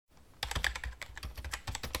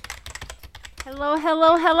Hello,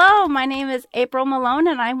 hello, hello. My name is April Malone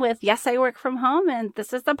and I'm with Yes, I Work From Home, and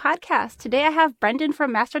this is the podcast. Today I have Brendan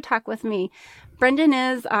from Master Talk with me. Brendan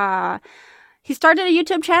he started a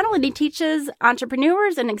YouTube channel and he teaches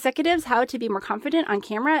entrepreneurs and executives how to be more confident on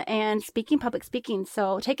camera and public speaking.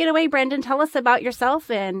 So take it away, Brendan. Tell us about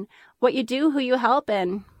yourself and what you do, who you help,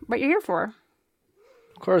 and what you're here for.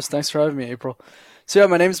 Of course. Thanks for having me, April. So yeah,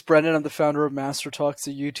 my name is Brendan. I'm the founder of Master Talk. It's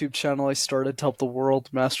a YouTube channel I started to help the world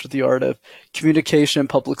master the art of communication and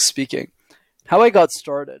public speaking. How I got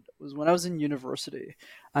started was when I was in university.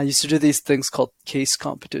 I used to do these things called case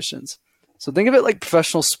competitions. So think of it like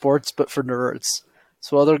professional sports, but for nerds.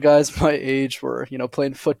 So other guys my age were,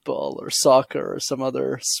 playing football or soccer or some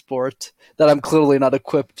other sport that I'm clearly not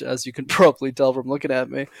equipped, as you can probably tell from looking at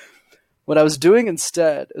me. What I was doing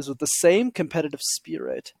instead is, with the same competitive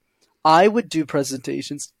spirit, I would do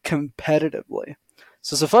presentations competitively.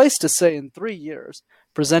 So suffice to say, in 3 years,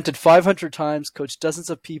 presented 500 times, coached dozens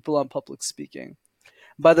of people on public speaking.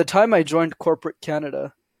 By the time I joined corporate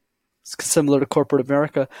Canada, similar to corporate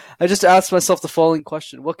America, I just asked myself the following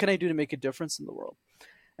question: what can I do to make a difference in the world?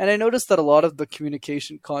 And I noticed that a lot of the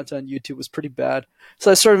communication content on YouTube was pretty bad. So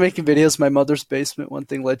I started making videos in my mother's basement. One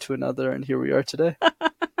thing led to another, and here we are today.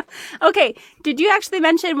 Okay. Did you actually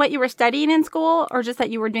mention what you were studying in school, or just that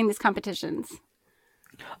you were doing these competitions?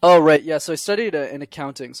 Oh, right. Yeah. So I studied in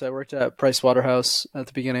accounting. So I worked at Price Waterhouse at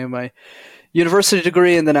the beginning of my university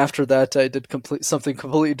degree. And then after that, I did something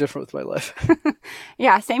completely different with my life.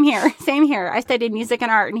 Yeah, same here. Same here. I studied music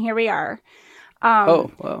and art, and here we are.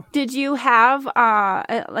 Oh, wow. Did you have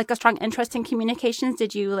a strong interest in communications?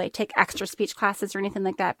 Did you take extra speech classes or anything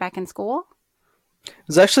like that back in school? It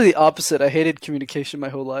was actually the opposite. I hated communication my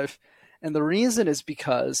whole life. And the reason is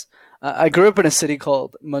because I grew up in a city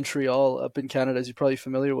called Montreal up in Canada, as you're probably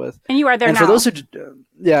familiar with. And you are there and now. For those who,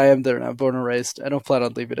 yeah, I am there now, born and raised. I don't plan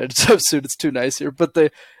on leaving anytime soon. It's too nice here. But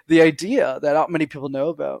the idea that not many people know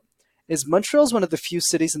about is Montreal is one of the few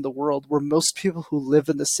cities in the world where most people who live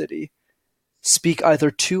in the city speak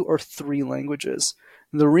either 2 or 3 languages.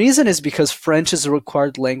 And the reason is because French is a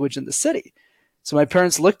required language in the city. So my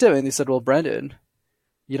parents looked at me and they said, well, Brendan,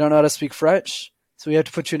 you don't know how to speak French, so we have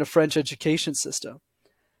to put you in a French education system.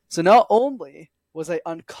 So not only was I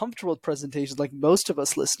uncomfortable with presentations like most of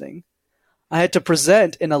us listening, I had to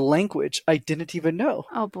present in a language I didn't even know.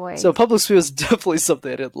 Oh, boy. So public speaking was definitely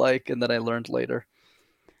something I didn't like and that I learned later.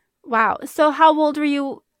 Wow. So how old were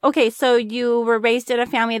you? Okay, so you were raised in a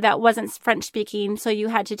family that wasn't French speaking, so you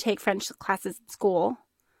had to take French classes in school.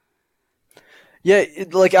 Yeah,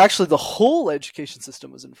 actually the whole education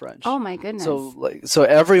system was in French. Oh my goodness. So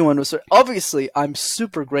everyone was, obviously I'm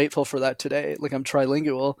super grateful for that today. I'm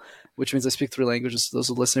trilingual, which means I speak 3 languages to those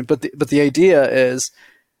who are listening. But the idea is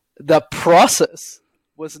the process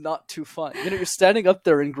was not too fun. You're standing up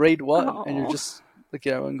there in grade 1 and you're just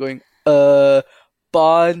I'm going,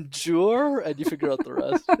 bonjour, and you figure out the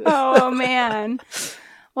rest. Oh man.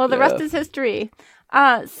 Well, the rest is history.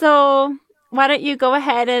 So why don't you go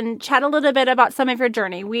ahead and chat a little bit about some of your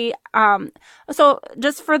journey? So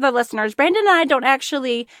just for the listeners, Brandon and I don't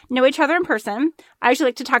actually know each other in person. I usually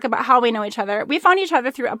like to talk about how we know each other. We found each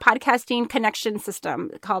other through a podcasting connection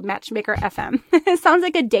system called Matchmaker FM. It sounds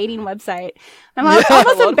like a dating website. I'm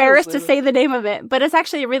almost embarrassed to say the name of it, but it's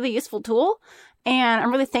actually a really useful tool. And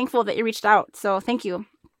I'm really thankful that you reached out. So thank you.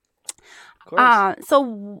 Of course.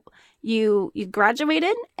 So you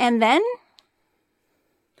graduated and then?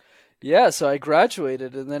 Yeah, so I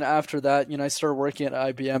graduated, and then after that, I started working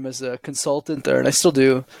at IBM as a consultant there, and I still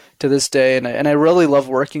do to this day, and I really love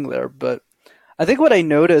working there. But I think what I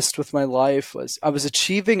noticed with my life was I was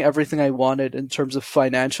achieving everything I wanted in terms of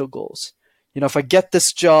financial goals. If I get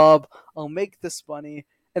this job, I'll make this money,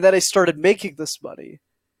 and then I started making this money,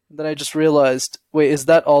 and then I just realized, wait, is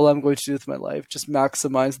that all I'm going to do with my life? Just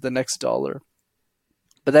maximize the next dollar.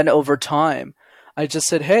 But then over time, I just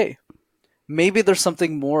said, hey, maybe there's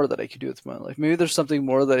something more that I could do with my life. Maybe there's something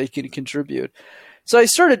more that I can contribute. So I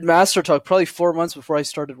started Master Talk probably 4 months before I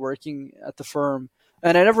started working at the firm.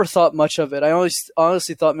 And I never thought much of it. I always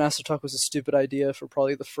honestly thought Master Talk was a stupid idea for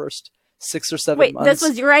probably the first 6 or 7 months. Wait, this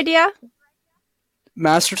was your idea?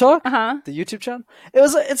 Master Talk? Uh-huh. The YouTube channel?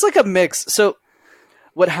 It's like a mix. So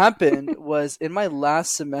what happened was in my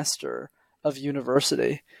last semester of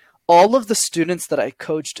university, all of the students that I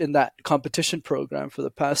coached in that competition program for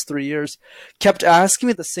the past 3 years kept asking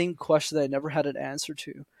me the same question that I never had an answer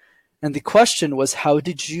to. And the question was, how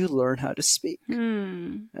did you learn how to speak?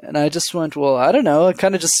 And I just went, well, I don't know. I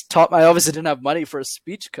kind of just taught I obviously didn't have money for a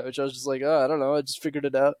speech coach. I was just like, oh, I don't know. I just figured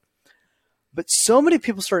it out. But so many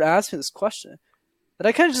people started asking me this question that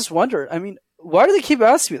I kind of just wondered, I mean, why do they keep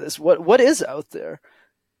asking me this? What is out there?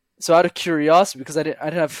 So out of curiosity, because I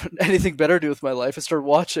didn't have anything better to do with my life, I started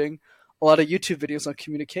watching a lot of YouTube videos on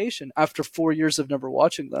communication after 4 years of never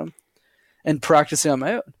watching them and practicing on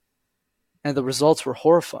my own. And the results were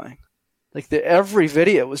horrifying. Like every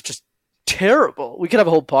video was just terrible. We could have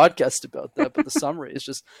a whole podcast about that, but the summary is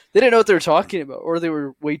just, they didn't know what they were talking about, or they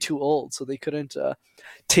were way too old, so they couldn't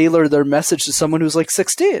tailor their message to someone who's like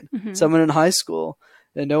 16, someone in high school,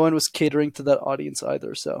 and no one was catering to that audience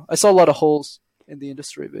either. So I saw a lot of holes in the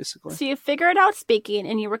industry, basically. So you figured out speaking,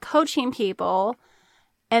 and you were coaching people,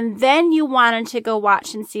 and then you wanted to go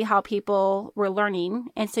watch and see how people were learning,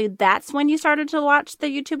 and so that's when you started to watch the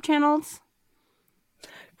YouTube channels?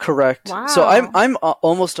 Correct. Wow. So I'm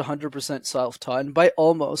almost 100% self-taught. And by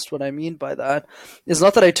almost, what I mean by that is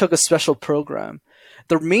not that I took a special program.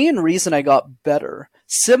 The main reason I got better,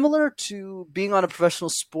 similar to being on a professional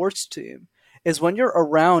sports team, is when you're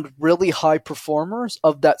around really high performers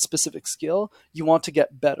of that specific skill, you want to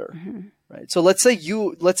get better, right? So let's say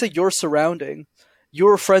you're surrounding,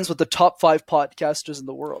 you're friends with the top 5 podcasters in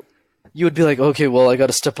the world. You would be like, okay, well, I got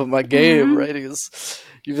to step up my game, right? Because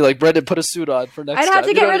you'd be like, Brendan, put a suit on for next time. I'd have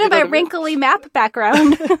to get rid of my wrinkly map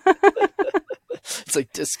background. It's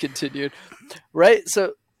like discontinued, right?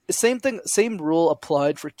 So same thing, same rule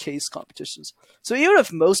applied for case competitions. So even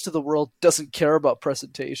if most of the world doesn't care about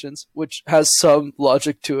presentations, which has some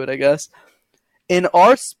logic to it, I guess, in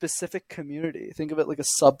our specific community, think of it like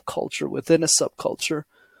a subculture within a subculture,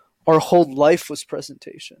 our whole life was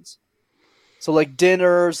presentations. So like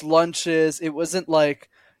dinners, lunches, it wasn't like,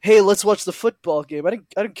 hey, let's watch the football game. I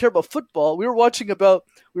didn't care about football. We were watching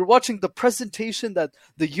the presentation that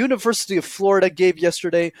the University of Florida gave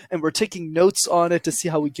yesterday, and we're taking notes on it to see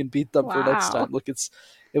how we can beat them for next time. Look, it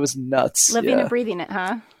was nuts. Living and breathing it,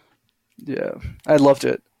 huh? Yeah. I loved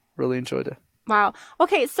it. Really enjoyed it. Wow.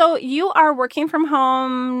 Okay, so you are working from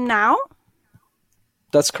home now?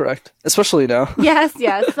 That's correct. Especially now. Yes.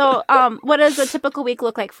 So what does a typical week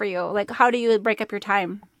look like for you? Like, how do you break up your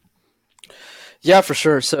time? Yeah, for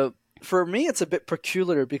sure. So for me, it's a bit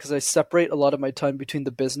peculiar because I separate a lot of my time between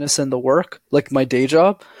the business and the work, like my day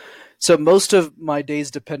job. So most of my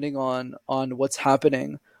days, depending on what's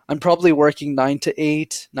happening, I'm probably working 9 to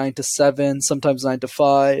 8, 9 to 7, sometimes 9 to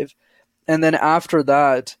 5. And then after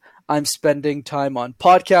that, I'm spending time on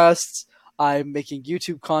podcasts. I'm making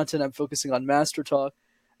YouTube content. I'm focusing on Master Talk.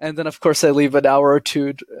 And then, of course, I leave an hour or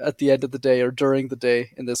two at the end of the day, or during the day,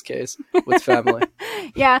 in this case, with family.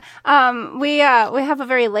 Yeah. We have a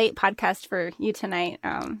very late podcast for you tonight.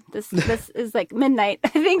 This is like midnight, I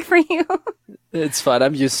think, for you. It's fine.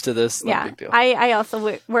 I'm used to this. No big deal. I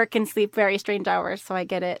also work and sleep very strange hours, so I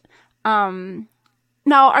get it. Now,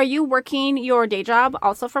 are you working your day job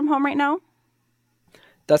also from home right now?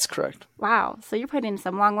 That's correct. Wow. So you're putting in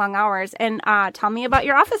some long, long hours. And tell me about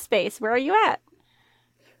your office space. Where are you at?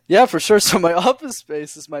 Yeah, for sure. So my office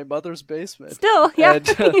space is my mother's basement. Still, yeah.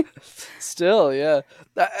 And, still, yeah.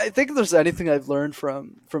 I think if there's anything I've learned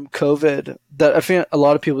from COVID that I think a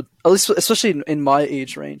lot of people, at least especially in my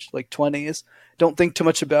age range, like 20s, don't think too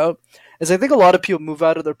much about, is I think a lot of people move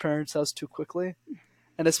out of their parents' house too quickly.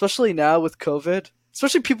 And especially now with COVID,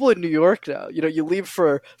 especially people in New York now, you leave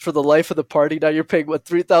for the life of the party. Now you're paying,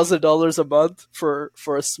 $3,000 a month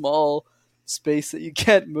for a small space that you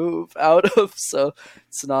can't move out of. So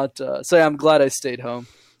it's not, so yeah, I'm glad I stayed home.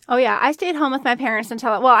 Oh yeah. I stayed home with my parents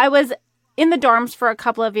I was in the dorms for a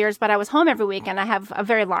couple of years, but I was home every week, and I have a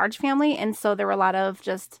very large family. And so there were a lot of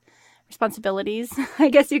just responsibilities, I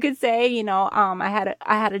guess you could say. I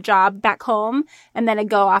had a job back home, and then I'd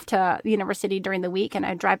go off to the university during the week, and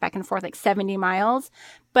I'd drive back and forth like 70 miles.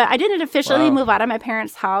 But I didn't officially move out of my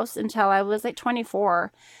parents' house until I was like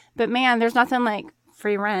 24. But man, there's nothing like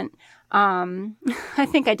free rent. I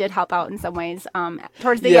think I did help out in some ways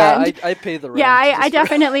towards the end. Yeah, I pay the rent. Yeah, I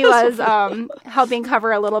definitely was helping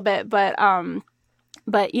cover a little bit, but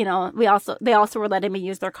they also were letting me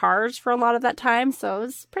use their cars for a lot of that time, so it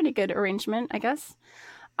was a pretty good arrangement, I guess.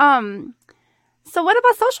 So what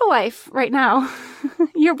about social life right now?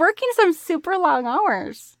 You're working some super long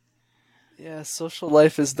hours. Yeah, social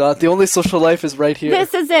life is not. The only social life is right here.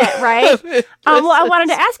 This is it, right? I wanted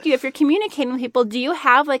to ask you, if you're communicating with people, do you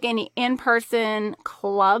have like any in-person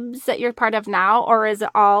clubs that you're part of now, or is it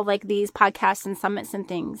all like these podcasts and summits and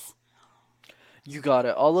things? You got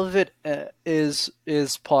it. All of it is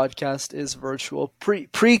podcast, is virtual.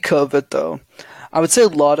 Pre-COVID, though, I would say a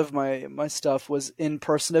lot of my stuff was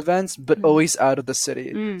in-person events, but always out of the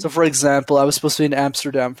city. So, for example, I was supposed to be in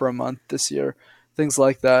Amsterdam for a month this year. Things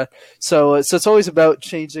like that. So it's always about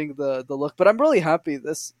changing the look. But I'm really happy.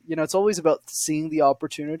 It's always about seeing the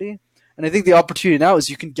opportunity. And I think the opportunity now is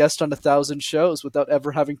you can guest on 1,000 shows without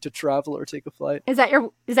ever having to travel or take a flight. Is that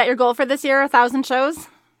your goal for this year? 1,000 shows?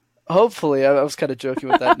 Hopefully, I was kind of joking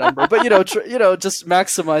with that number, but just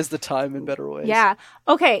maximize the time in better ways. Yeah.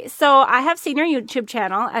 Okay. So I have seen your YouTube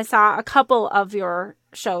channel. I saw a couple of your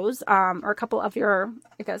shows, or a couple of your,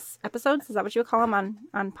 I guess, episodes. Is that what you would call them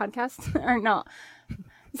on podcasts? Or no?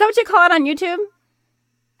 Is that what you call it on YouTube?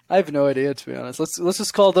 I have no idea, to be honest. Let's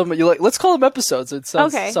just call them. Let's call them episodes. It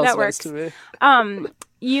sounds okay. Sounds that nice works. to me.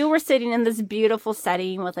 You were sitting in this beautiful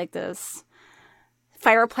setting with like this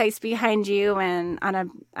fireplace behind you, and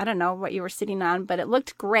I don't know what you were sitting on, but it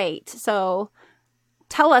looked great. So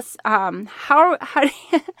tell us, how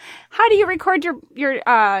do you record your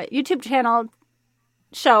YouTube channel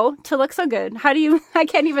show to look so good? I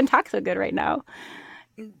can't even talk so good right now.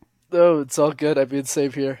 Oh, it's all good. I mean,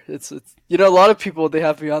 same here. It's a lot of people, they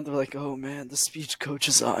have me on, they're like, oh man, the speech coach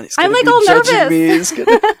is on. He's I'm gonna like be all judging nervous. me. He's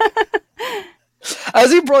gonna...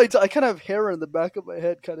 As you probably tell, I kind of have hair in the back of my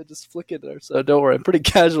head kind of just flicking there, so don't worry. I'm pretty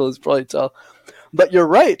casual, as you probably tell. But you're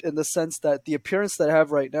right in the sense that the appearance that I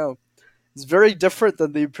have right now is very different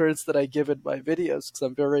than the appearance that I give in my videos, because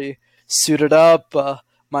I'm very suited up,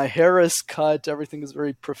 my hair is cut, everything is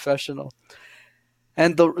very professional.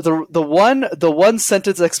 And the one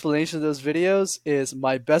sentence explanation of those videos is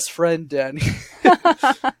my best friend Danny.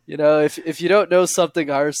 If you don't know something,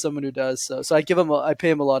 hire someone who does. So I pay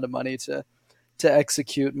him a lot of money to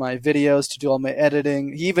execute my videos, to do all my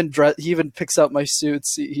editing. He even picks out my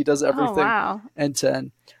suits. He does everything end to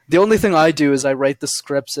end. The only thing I do is I write the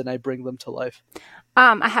scripts and I bring them to life.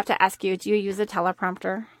 I have to ask you, do you use a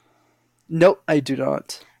teleprompter? No, I do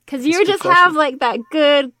not. Because you just have like that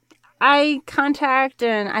good eye contact,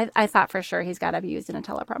 and I thought for sure he's got to be using a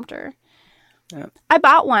teleprompter. Yeah. I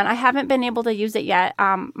bought one. I haven't been able to use it yet.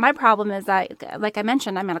 My problem is that, like I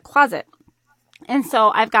mentioned, I'm in a closet. And so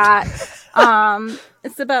I've got,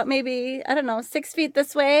 it's about maybe, 6 feet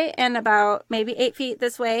this way and about maybe 8 feet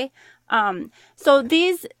this way. So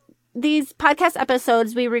these podcast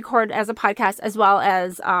episodes we record as a podcast as well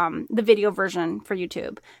as the video version for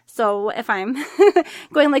YouTube. So if I'm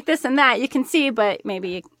going like this and that, you can see, but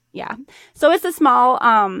maybe, yeah. So it's a small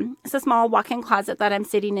walk-in closet that I'm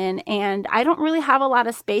sitting in, and I don't really have a lot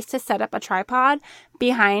of space to set up a tripod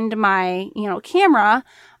behind my, camera.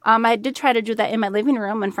 I did try to do that in my living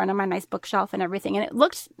room in front of my nice bookshelf and everything, and it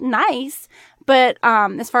looked nice. But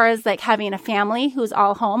as far as like having a family who's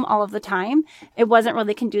all home all of the time, it wasn't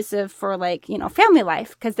really conducive for like, family life,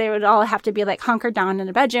 because they would all have to be like hunkered down in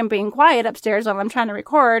a bedroom being quiet upstairs while I'm trying to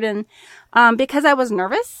record. And because I was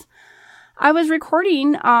nervous, I was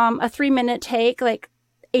recording a 3-minute take like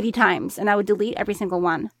 80 times, and I would delete every single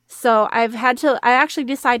one. So I actually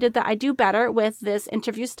decided that I do better with this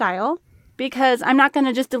interview style, because I'm not going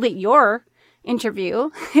to just delete your interview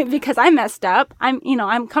because I messed up.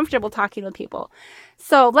 I'm comfortable talking with people.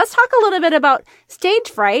 So let's talk a little bit about stage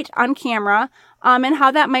fright on camera, and how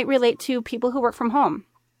that might relate to people who work from home.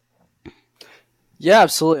 Yeah,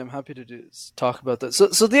 absolutely. I'm happy to talk about that.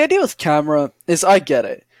 So the idea with camera is, I get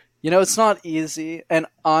it. It's not easy, and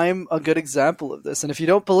I'm a good example of this. And if you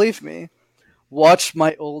don't believe me, watch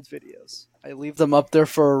my old videos. I leave them up there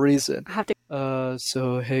for a reason. I have to.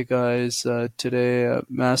 So hey guys, today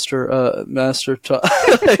Master talk.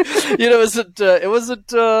 It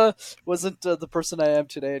wasn't the person I am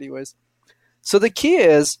today, anyways. So the key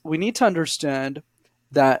is, we need to understand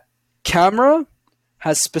that camera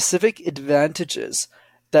has specific advantages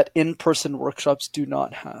that in-person workshops do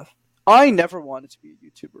not have. I never wanted to be a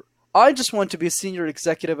YouTuber. I just wanted to be a senior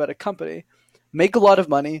executive at a company, make a lot of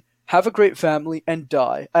money, have a great family, and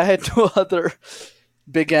die. I had no other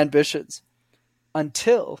big ambitions.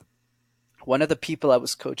 Until one of the people I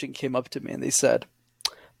was coaching came up to me and they said,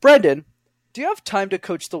 Brendan, do you have time to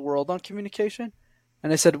coach the world on communication?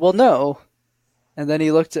 And I said, well, no. And then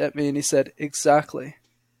he looked at me and he said, exactly.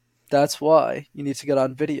 That's why you need to get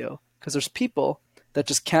on video. Because there's people that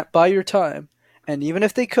just can't buy your time. And even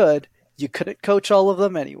if they could, you couldn't coach all of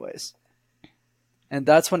them anyways. And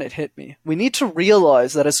that's when it hit me. We need to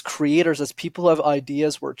realize that as creators, as people who have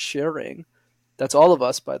ideas worth sharing, that's all of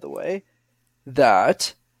us, by the way,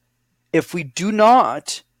 that if we do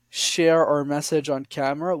not share our message on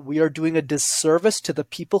camera, we are doing a disservice to the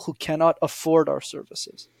people who cannot afford our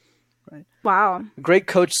services. Right? Wow. A great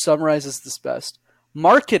coach summarizes this best.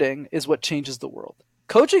 Marketing is what changes the world.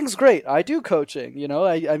 Coaching's great. I do coaching.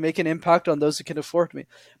 I make an impact on those who can afford me.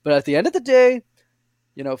 But at the end of the day,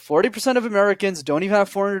 40% of Americans don't even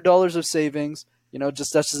have $400 of savings.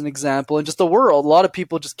 Just that's just an example. And just the world, a lot of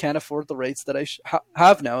people just can't afford the rates that I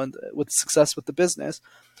have now, and with success with the business.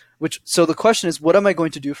 So the question is, what am I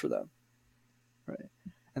going to do for them? Right.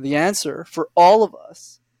 And the answer for all of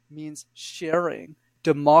us means sharing,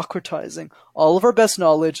 democratizing all of our best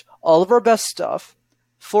knowledge, all of our best stuff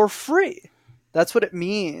for free. That's what it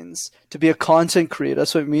means to be a content creator.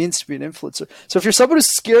 That's what it means to be an influencer. So if you're someone who's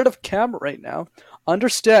scared of camera right now,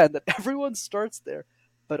 understand that everyone starts there,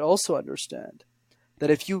 but also understand that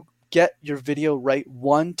if you get your video right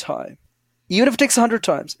one time, even if it takes 100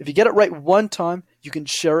 times, if you get it right one time, you can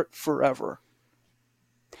share it forever.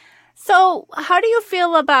 So how do you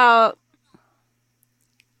feel about...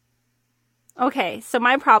 Okay, so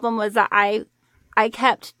my problem was that I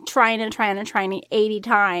kept trying 80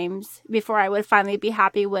 times before I would finally be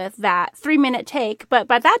happy with that 3-minute take. But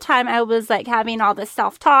by that time, I was like having all this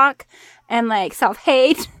self-talk and like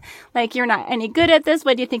self-hate. Like, you're not any good at this.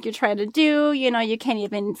 What do you think you're trying to do? You know, you can't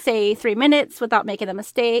even say 3 minutes without making a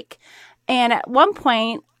mistake. And at one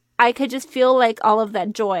point, I could just feel like all of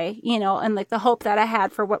that joy, you know, and like the hope that I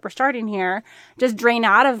had for what we're starting here just drain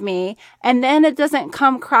out of me. And then it doesn't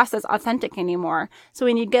come across as authentic anymore. So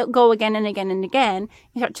when you go again and again and again,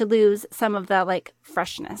 you start to lose some of the like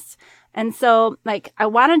freshness. And so like I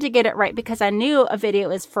wanted to get it right because I knew a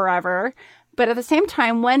video is forever. But at the same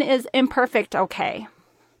time, when is imperfect okay?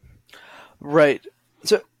 Right.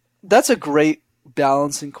 So that's a great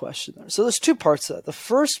balancing question there. So there's two parts to that. The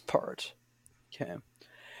first part, okay,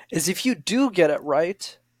 is if you do get it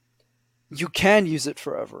right, you can use it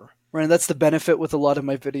forever. Right? And that's the benefit with a lot of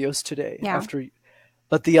my videos today. Yeah.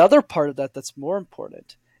 But the other part of that that's more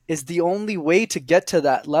important is the only way to get to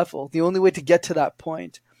that level, the only way to get to that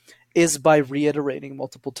point is by reiterating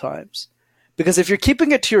multiple times. Because if you're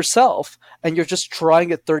keeping it to yourself and you're just trying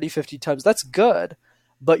it 30, 50 times, that's good,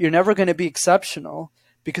 but you're never going to be exceptional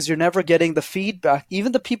because you're never getting the feedback.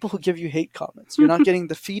 Even the people who give you hate comments, you're not getting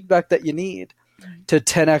the feedback that you need to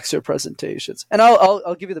 10x your presentations. And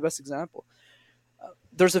I'll give you the best example.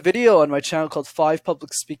 There's a video on my channel called 5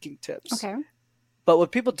 Public Speaking Tips. Okay. But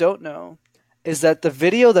what people don't know is that the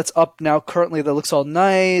video that's up now currently that looks all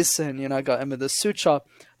nice and, you know, I got him in the suit shop,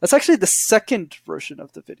 that's actually the second version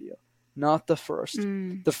of the video, not the first.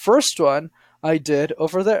 The first one I did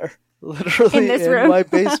over there, literally in my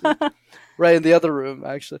basement. Right, in the other room,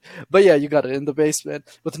 actually. But yeah, you got it in the basement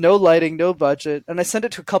with no lighting, no budget. And I sent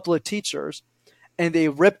it to a couple of teachers and they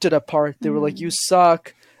ripped it apart. They were like, you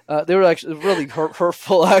suck. They were actually really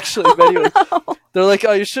hurtful, actually. But anyways, they're like,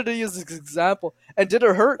 oh, you should have used this example. And did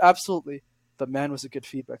it hurt? Absolutely. But man, was it good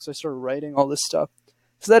feedback. So I started writing all this stuff.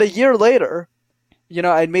 So that a year later, you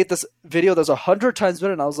know, I'd made this video that was 100 times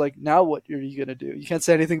better. And I was like, now what are you going to do? You can't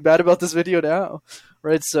say anything bad about this video now.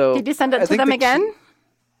 Right? So did you send it to them again?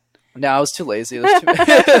 No, I was too lazy. It was too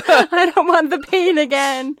I don't want the pain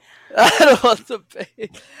again. I don't want the pain.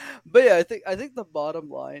 But yeah, I think the bottom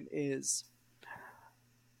line is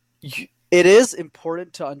it is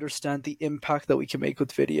important to understand the impact that we can make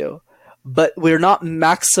with video, but we're not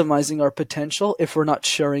maximizing our potential if we're not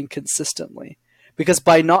sharing consistently. Because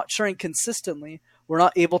by not sharing consistently, we're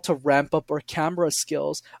not able to ramp up our camera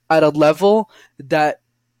skills at a level that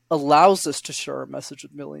allows us to share our message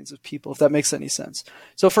with millions of people, if that makes any sense.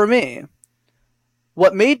 So for me,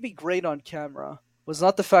 what made me great on camera was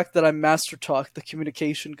not the fact that I'm Master Talk, the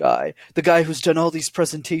communication guy, the guy who's done all these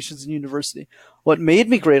presentations in university. What made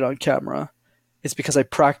me great on camera is because I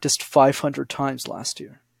practiced 500 times last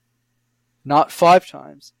year. Not 5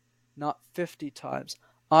 times, not 50 times.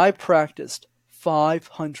 I practiced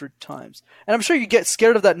 500 times. And I'm sure you get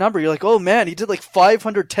scared of that number. You're like, oh man, he did like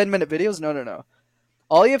 500 10-minute videos? No.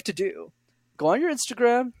 All you have to do, go on your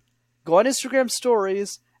Instagram, go on Instagram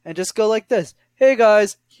stories, and just go like this. Hey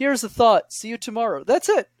guys, here's a thought. See you tomorrow. That's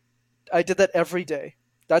it. I did that every day.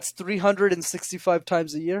 That's 365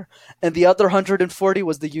 times a year. And the other 140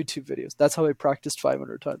 was the YouTube videos. That's how I practiced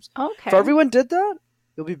 500 times. Okay. If everyone did that,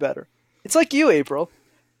 you'll be better. It's like you, April.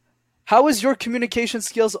 How is your communication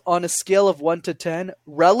skills on a scale of 1 to 10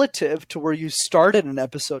 relative to where you started in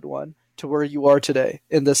episode 1 to where you are today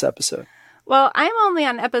in this episode? Well, I'm only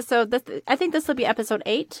on I think this will be episode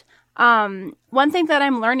 8. One thing that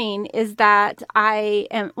I'm learning is that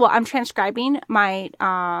I'm transcribing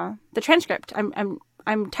the transcript.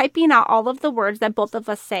 I'm typing out all of the words that both of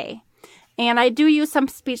us say. And I do use some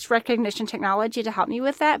speech recognition technology to help me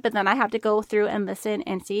with that, but then I have to go through and listen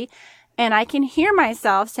and see. And I can hear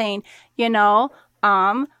myself saying,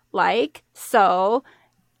 like, so,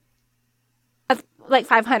 like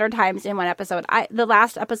 500 times in one episode. The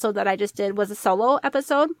last episode that I just did was a solo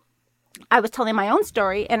episode. I was telling my own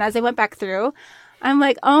story, and as I went back through, I'm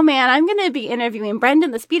like, oh man, I'm going to be interviewing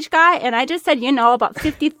Brendan, the speech guy, and I just said, about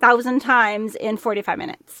 50,000 times in 45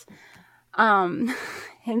 minutes. And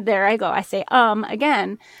there I go. I say,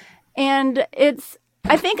 again. And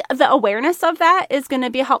I think the awareness of that is going to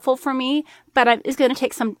be helpful for me, but it's going to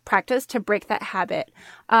take some practice to break that habit.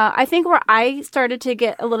 I think where I started to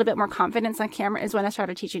get a little bit more confidence on camera is when I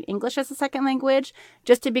started teaching English as a second language,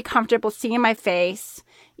 just to be comfortable seeing my face,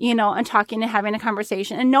 and talking and having a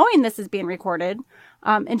conversation and knowing this is being recorded,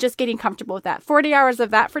 and just getting comfortable with that. 40 hours of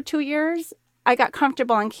that for 2 years, I got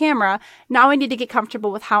comfortable on camera. Now I need to get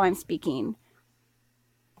comfortable with how I'm speaking.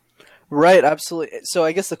 Right, absolutely. So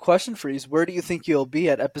I guess the question for you is, where do you think you'll be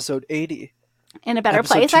at episode 80? In a better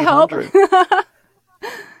place, I hope.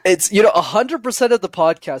 It's, 100% of the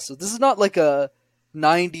podcast. So this is not like a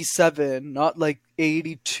 97, not like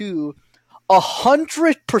 82.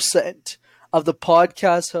 100% of the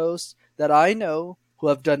podcast hosts that I know who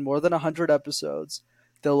have done more than 100 episodes,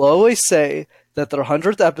 they'll always say that their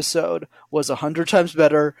 100th episode was 100 times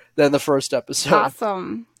better than the first episode.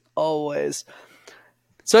 Awesome. Always.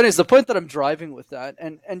 So anyways, the point that I'm driving with that,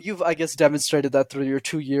 and you've, I guess, demonstrated that through your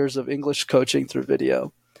 2 years of English coaching through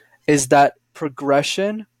video, is that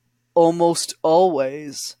progression almost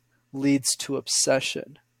always leads to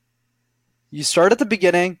obsession. You start at the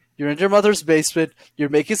beginning, you're in your mother's basement, you're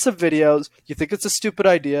making some videos, you think it's a stupid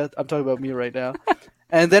idea. I'm talking about me right now.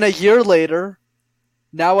 And then a year later,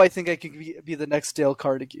 now I think I can be the next Dale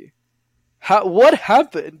Carnegie. What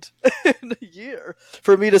happened in a year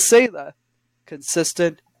for me to say that?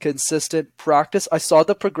 Consistent practice. I saw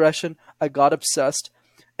the progression. I got obsessed.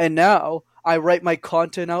 And now I write my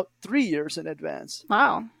content out 3 years in advance.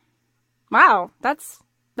 Wow. That's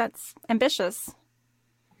ambitious.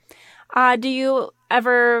 Do you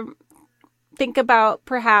ever think about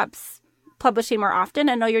perhaps publishing more often?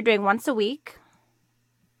 I know you're doing once a week.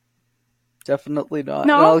 Definitely not.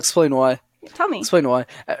 No? And I'll explain why. Tell me. Explain why.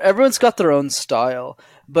 Everyone's got their own style.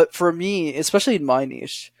 But for me, especially in my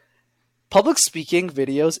niche, public speaking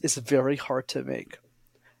videos is very hard to make.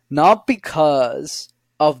 Not because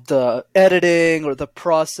of the editing or the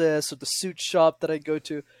process or the suit shop that I go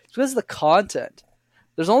to. It's because of the content.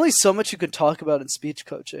 There's only so much you can talk about in speech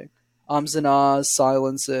coaching. Ums and ahs,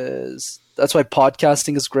 silences. That's why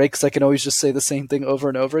podcasting is great, because I can always just say the same thing over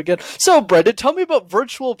and over again. So, Brendan, tell me about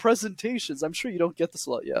virtual presentations. I'm sure you don't get this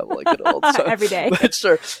a lot. Yeah, well, I get it all the time. Every day. But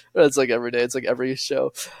sure. It's like every day. It's like every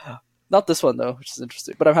show. Not this one, though, which is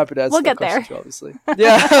interesting. But I'm happy to answer we'll that get question there. too, obviously.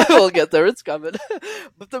 Yeah, we'll get there. It's coming.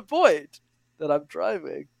 But the point that I'm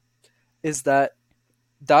driving is that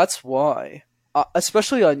that's why,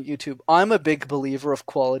 especially on YouTube, I'm a big believer of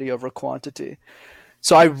quality over quantity.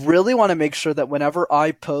 So I really want to make sure that whenever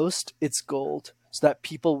I post, it's gold, so that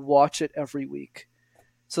people watch it every week.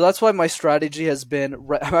 So that's why my strategy has been,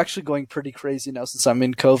 I'm actually going pretty crazy now since I'm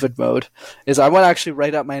in COVID mode, is I want to actually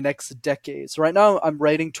write out my next decade. So right now I'm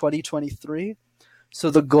writing 2023. So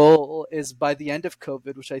the goal is by the end of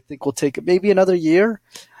COVID, which I think will take maybe another year,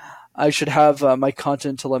 I should have my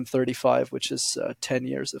content until I'm 35, which is 10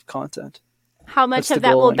 years of content. How much of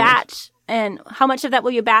that will batch, and how much of that will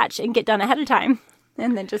you batch and get done ahead of time?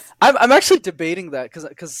 And then just... I'm actually debating that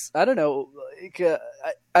because I don't know. Like,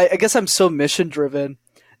 I guess I'm so mission driven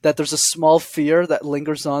that there's a small fear that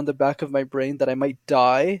lingers on the back of my brain that I might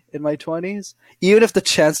die in my 20s, even if the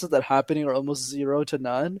chances of that happening are almost 0 to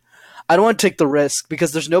none. I don't want to take the risk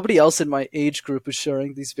because there's nobody else in my age group who's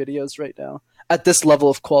sharing these videos right now at this level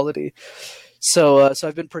of quality. So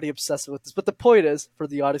I've been pretty obsessive with this. But the point is, for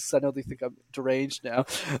the audience, I know they think I'm deranged now.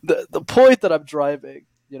 The point that I'm driving,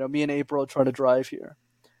 me and April are trying to drive here,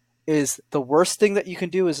 is the worst thing that you can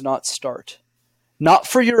do is not start. Not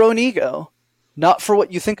for your own ego, not for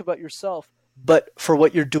what you think about yourself, but for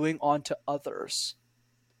what you're doing onto others.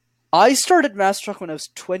 I started Master Talk when I was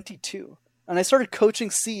 22, and I started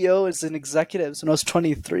coaching CEOs and executives when I was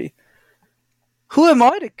 23. Who am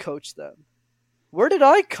I to coach them? Where did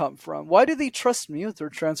I come from? Why do they trust me with their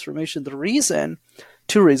transformation? The reason,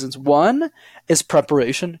 2 reasons. One is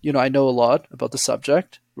preparation. I know a lot about the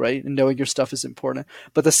subject, right? And knowing your stuff is important.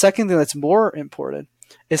 But the second thing that's more important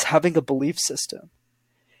is having a belief system.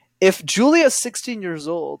 If Julia, 16 years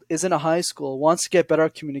old, is in a high school, wants to get better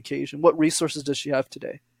at communication, what resources does she have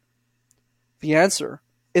today? The answer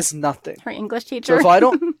is nothing. Her English teacher. So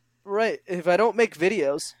if I don't make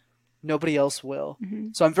videos, nobody else will. Mm-hmm.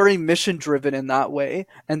 So I'm very mission driven in that way.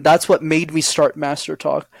 And that's what made me start Master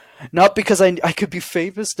Talk. Not because I could be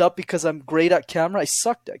famous, not because I'm great at camera. I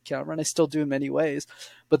sucked at camera and I still do in many ways.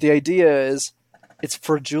 But the idea is it's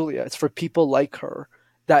for Julia. It's for people like her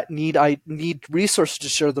that need resources to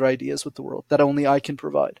share their ideas with the world that only I can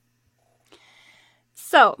provide.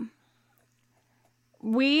 So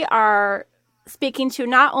we are speaking to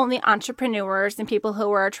not only entrepreneurs and people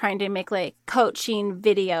who are trying to make like coaching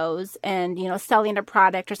videos and, you know, selling a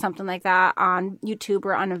product or something like that on YouTube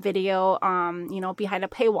or on a video, you know, behind a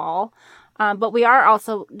paywall. But we are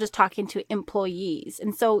also just talking to employees.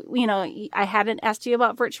 And so, you know, I hadn't asked you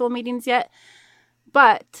about virtual meetings yet,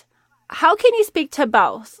 but how can you speak to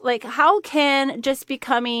both? Like, how can just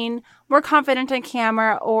becoming more confident on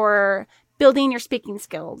camera or building your speaking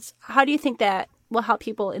skills, how do you think that will help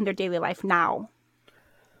people in their daily life now?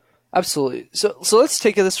 Absolutely. So let's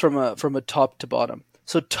take this from a top to bottom.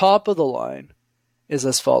 So top of the line is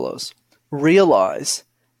as follows. Realize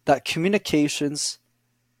that communications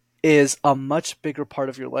is a much bigger part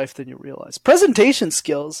of your life than you realize. Presentation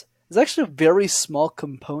skills is actually a very small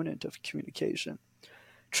component of communication.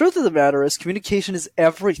 Truth of the matter is communication is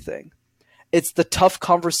everything. It's the tough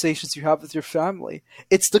conversations you have with your family.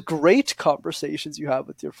 It's the great conversations you have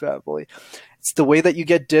with your family. It's the way that you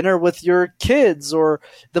get dinner with your kids or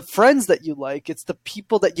the friends that you like. It's the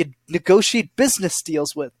people that you negotiate business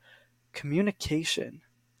deals with. Communication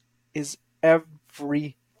is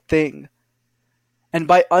everything. And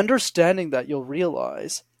by understanding that, you'll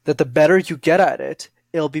realize that the better you get at it,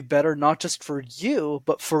 it'll be better not just for you,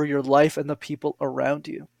 but for your life and the people around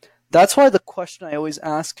you. That's why the question I always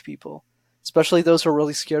ask people, especially those who are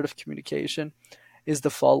really scared of communication, is the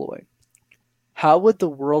following. How would the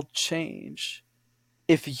world change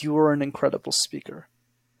if you were an incredible speaker?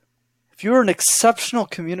 If you were an exceptional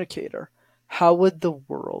communicator, how would the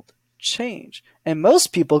world change? And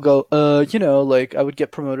most people go, like I would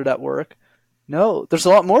get promoted at work. No, there's a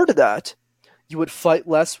lot more to that. You would fight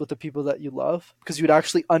less with the people that you love because you would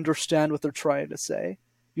actually understand what they're trying to say.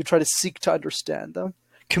 You try to seek to understand them,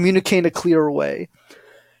 communicate in a clearer way.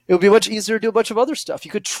 It would be much easier to do a bunch of other stuff.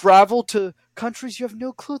 You could travel to countries you have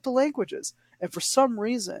no clue what the languages, and for some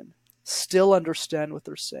reason, still understand what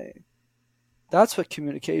they're saying. That's what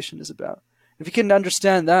communication is about. If you can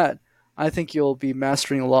understand that, I think you'll be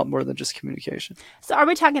mastering a lot more than just communication. So are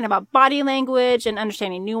we talking about body language and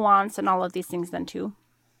understanding nuance and all of these things then too?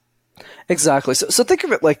 Exactly. So think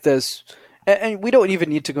of it like this, and we don't even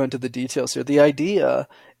need to go into the details here. The idea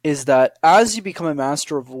is that as you become a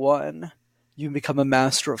master of one, you become a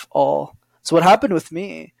master of all. So what happened with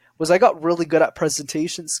me was I got really good at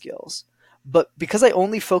presentation skills, but because I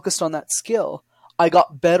only focused on that skill, I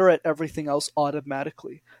got better at everything else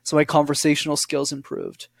automatically. So my conversational skills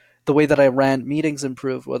improved. The way that I ran meetings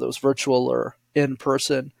improved, whether it was virtual or in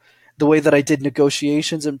person. The way that I did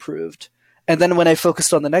negotiations improved. And then when I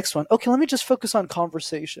focused on the next one, okay, let me just focus on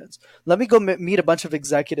conversations. Let me go meet a bunch of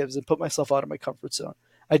executives and put myself out of my comfort zone.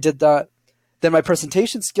 I did that. Then my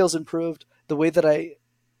presentation skills improved. The way that I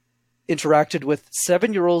interacted with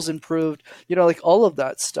 7-year-olds improved, like all of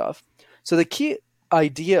that stuff. So the key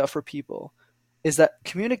idea for people is that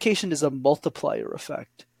communication is a multiplier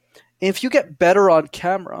effect. If you get better on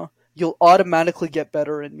camera, you'll automatically get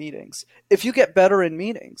better in meetings. If you get better in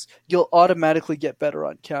meetings, you'll automatically get better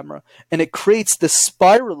on camera. And it creates this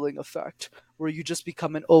spiraling effect where you just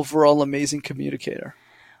become an overall amazing communicator.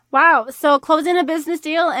 Wow. So closing a business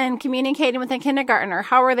deal and communicating with a kindergartner,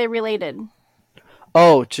 how are they related?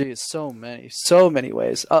 Oh, geez, so many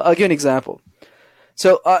ways. I'll give you an example.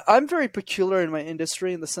 So I'm very peculiar in my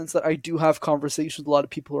industry in the sense that I do have conversations with a lot of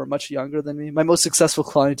people who are much younger than me. My most successful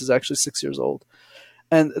client is actually 6 years old.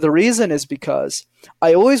 And the reason is because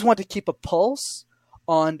I always want to keep a pulse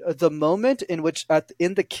on the moment in which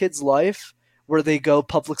in the kid's life where they go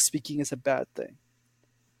public speaking is a bad thing.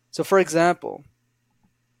 So for example,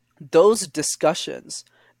 those discussions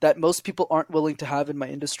that most people aren't willing to have in my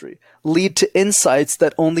industry lead to insights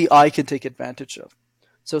that only I can take advantage of.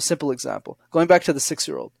 So simple example, going back to the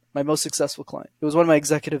 6-year-old, my most successful client. It was one of my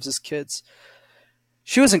executives as kids.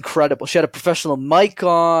 She was incredible. She had a professional mic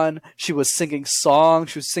on. She was singing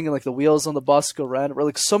songs. She was singing like the wheels on the bus go round.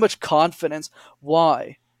 Like so much confidence.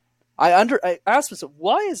 Why? I asked myself,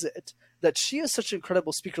 why is it that she is such an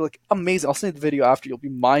incredible speaker? Like amazing. I'll send you the video after. You'll be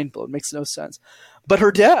mind blown. It makes no sense. But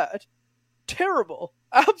her dad, terrible,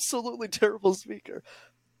 absolutely terrible speaker.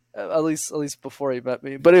 At least before he met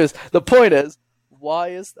me. But anyways, the point is, why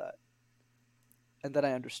is that? And then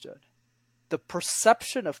I understood. The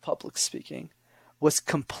perception of public speaking was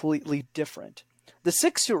completely different. The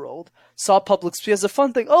 6-year-old saw public speaking as a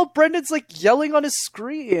fun thing. Oh, Brendan's like yelling on his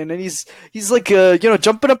screen, and he's like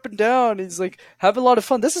jumping up and down. He's like having a lot of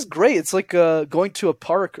fun. This is great. It's like going to a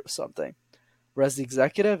park or something. Whereas the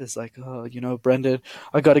executive is like, oh, Brendan,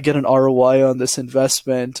 I got to get an ROI on this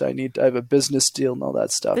investment. I have a business deal and all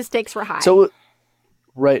that stuff. The stakes were high. So,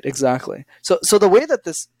 right, exactly. So the way that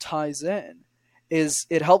this ties in is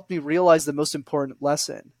it helped me realize the most important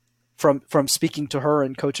lesson from speaking to her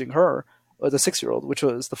and coaching her or the 6-year-old, which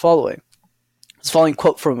was the following. It's the following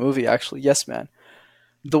quote from a movie, actually. Yes, man.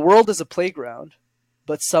 The world is a playground,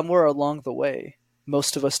 but somewhere along the way,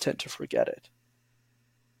 most of us tend to forget it.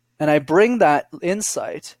 And I bring that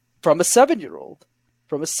insight from a 7-year-old,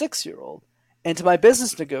 from a 6-year-old, into my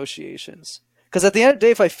business negotiations. Because at the end of the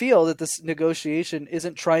day, if I feel that this negotiation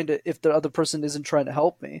isn't trying to, if the other person isn't trying to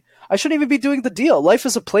help me, I shouldn't even be doing the deal. Life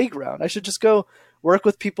is a playground. I should just go work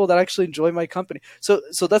with people that actually enjoy my company. So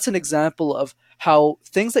that's an example of how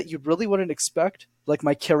things that you really wouldn't expect, like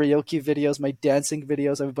my karaoke videos, my dancing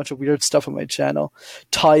videos, I have a bunch of weird stuff on my channel,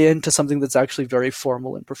 tie into something that's actually very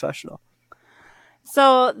formal and professional.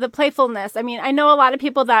 So the playfulness, I mean, I know a lot of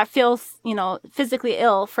people that feel, physically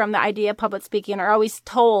ill from the idea of public speaking are always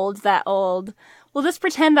told that well, just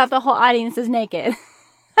pretend that the whole audience is naked.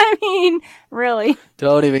 I mean, really.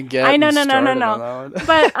 Don't even get I know, me started no. on that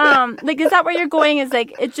one. But, is that where you're going? Is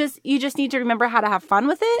like, you just need to remember how to have fun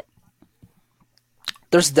with it?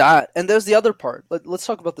 There's that. And there's the other part. Let's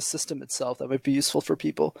talk about the system itself. That might be useful for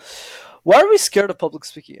people. Why are we scared of public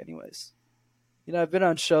speaking anyways? I've been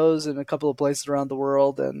on shows in a couple of places around the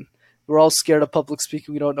world, and we're all scared of public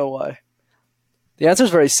speaking. We don't know why. The answer is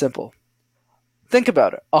very simple. Think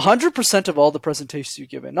about it. 100% of all the presentations you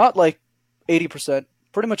give in, not like 80%,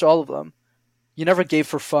 pretty much all of them, you never gave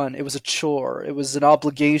for fun. It was a chore. It was an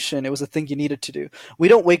obligation. It was a thing you needed to do. We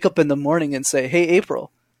don't wake up in the morning and say, hey,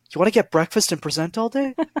 April, you want to get breakfast and present all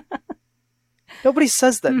day? Nobody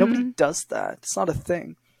says that. Mm-hmm. Nobody does that. It's not a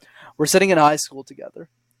thing. We're sitting in high school together.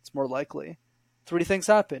 It's more likely. 3 things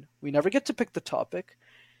happen. We never get to pick the topic.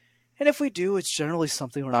 And if we do, it's generally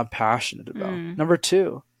something we're not passionate about. Number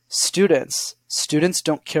 2, students. Students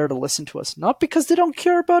don't care to listen to us. Not because they don't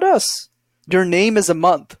care about us. Your name is a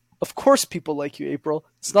month. Of course people like you, April.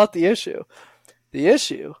 It's not the issue. The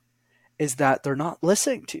issue is that they're not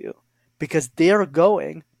listening to you because they are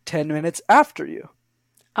going 10 minutes after you.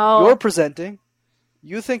 Oh. You're presenting.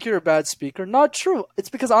 You think you're a bad speaker. Not true. It's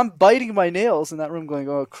because I'm biting my nails in that room going,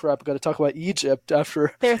 oh, crap, I've got to talk about Egypt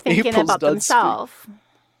after they're thinking April's about themselves.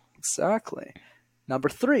 Exactly. Number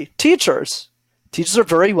 3, teachers. Teachers are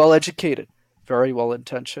very well educated, very well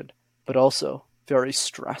intentioned, but also very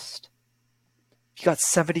stressed. You got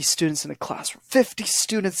 70 students in a classroom, 50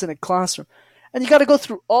 students in a classroom, and you got to go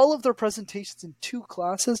through all of their presentations in 2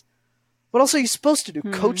 classes. What else are you supposed to do?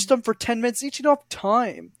 Coach them for 10 minutes each? You don't have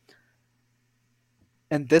time.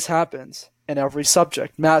 And this happens in every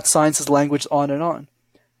subject. Math, sciences, language, on and on.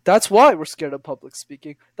 That's why we're scared of public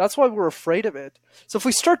speaking. That's why we're afraid of it. So if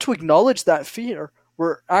we start to acknowledge that fear,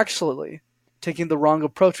 we're actually taking the wrong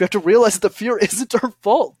approach. We have to realize that the fear isn't our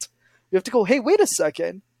fault. We have to go, hey, wait a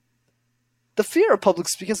second. The fear of public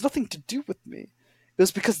speaking has nothing to do with me. It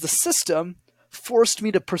was because the system forced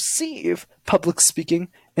me to perceive public speaking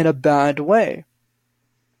in a bad way.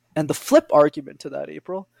 And the flip argument to that,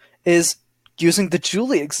 April, is using the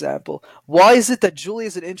Julie example. Why is it that Julie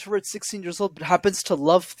is an introvert, 16 years old, but happens to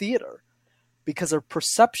love theater? Because her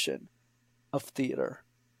perception of theater,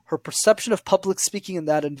 her perception of public speaking in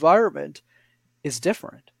that environment is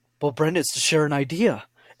different. Well, Brenda, it's to share an idea.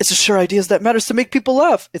 It's to share ideas that matters, to make people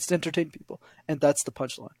laugh. It's to entertain people. And that's the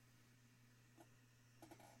punchline.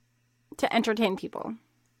 To entertain people.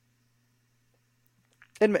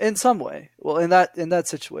 In some way. Well, in that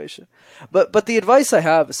situation. But the advice I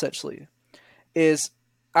have, essentially, is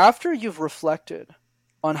after you've reflected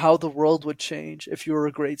on how the world would change if you were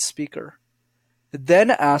a great speaker, then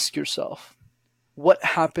ask yourself, what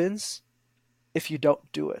happens if you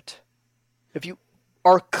don't do it? If you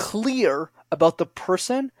are clear about the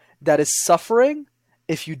person that is suffering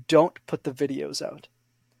if you don't put the videos out.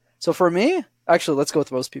 So for me, actually, let's go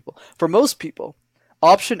with most people. For most people,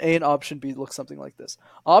 option A and option B look something like this.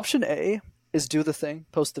 Option A is do the thing,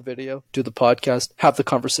 post the video, do the podcast, have the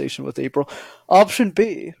conversation with April. Option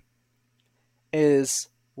B is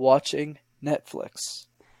watching Netflix.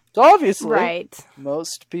 So obviously, right.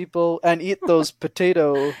 Most people, and eat those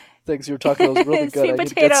potato things you were talking about, was really good.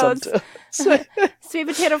 Sweet potatoes. Sweet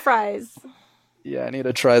potato fries. Yeah, I need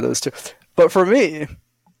to try those too. But for me,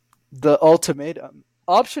 the ultimatum,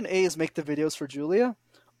 option A is make the videos for Julia,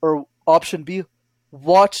 or option B,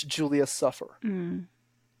 watch Julia suffer.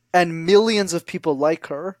 And millions of people like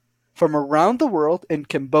her from around the world, in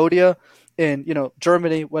Cambodia, in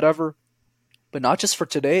Germany, whatever, but not just for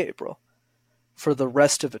today, April, for the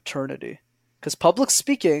rest of eternity. Because public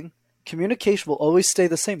speaking, communication will always stay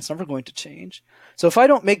the same. It's never going to change. So if I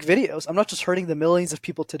don't make videos, I'm not just hurting the millions of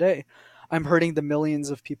people today. I'm hurting the millions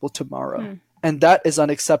of people tomorrow. And that is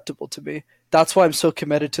unacceptable to me. That's why I'm so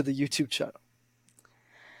committed to the YouTube channel.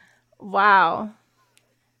 Wow.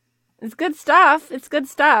 It's good stuff. It's good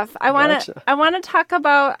stuff. I want to talk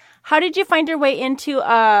about, how did you find your way into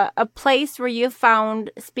a place where you found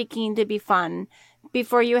speaking to be fun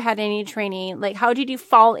before you had any training? Like, how did you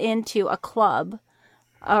fall into a club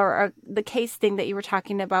or the case thing that you were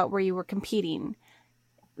talking about where you were competing?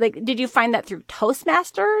 Like, did you find that through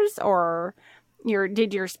Toastmasters, or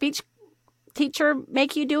did your speech teacher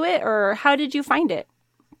make you do it, or how did you find it?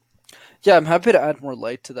 Yeah, I'm happy to add more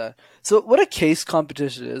light to that. So what a case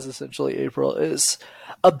competition is, essentially, April, is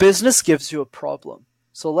a business gives you a problem.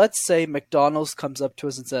 So let's say McDonald's comes up to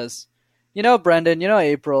us and says, Brendan,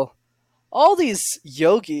 April, all these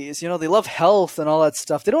yogis, they love health and all that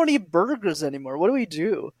stuff. They don't eat burgers anymore. What do we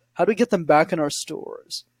do? How do we get them back in our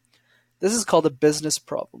stores? This is called a business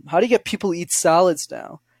problem. How do you get people to eat salads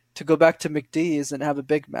now to go back to McD's and have a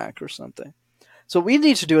Big Mac or something? So what we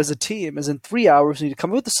need to do as a team is in 3 hours, we need to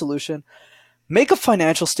come up with a solution, make a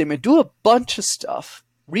financial statement, do a bunch of stuff,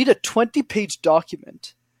 read a 20-page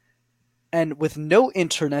document, and with no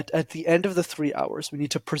internet at the end of the 3 hours, we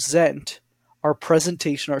need to present our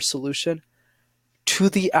presentation, our solution, to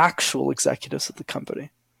the actual executives of the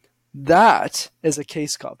company. That is a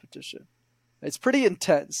case competition. It's pretty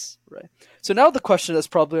intense, right? So now the question that's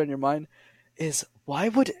probably on your mind is, why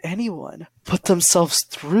would anyone put themselves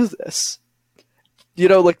through this?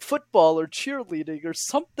 Like football or cheerleading or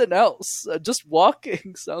something else. Just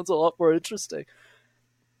walking sounds a lot more interesting.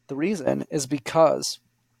 The reason is because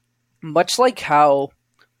much like how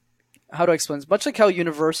do I explain this? Much like how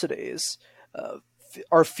universities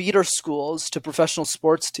are feeder schools to professional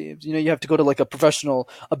sports teams. You have to go to like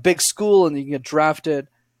a big school and you can get drafted.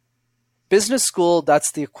 Business school,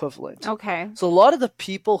 that's the equivalent. Okay. So a lot of the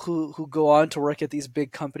people who go on to work at these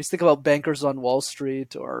big companies, think about bankers on Wall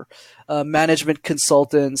Street or management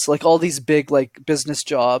consultants, like all these big like business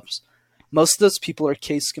jobs. Most of those people are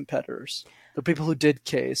case competitors. They're people who did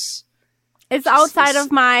case. It's outside of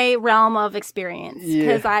my realm of experience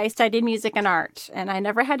because I studied music and art, and I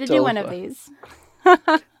never had to do one of these.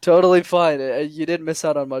 Totally fine. You didn't miss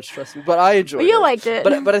out on much, trust me. But I enjoyed it. You liked it.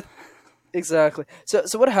 But exactly.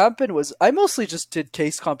 So what happened was I mostly just did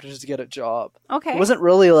case competitions to get a job. Okay. It wasn't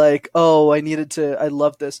really like, I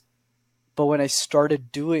love this. But when I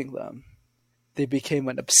started doing them, they became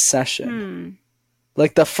an obsession.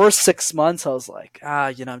 Like the first 6 months, I was like,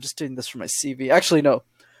 I'm just doing this for my CV. Actually, no.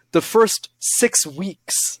 The first 6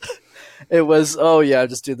 weeks, it was, I'm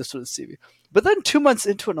just doing this for the CV. But then 2 months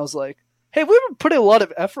into it, I was like, hey, we were putting a lot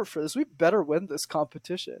of effort for this. We better win this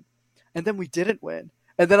competition. And then we didn't win.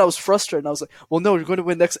 And then I was frustrated. And I was like, well, no, you're going to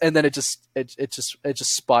win next. And then it just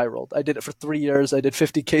spiraled. I did it for 3 years. I did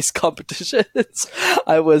 50 case competitions.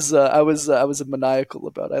 I was maniacal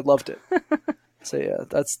about it. I loved it. So yeah,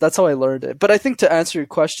 that's how I learned it. But I think to answer your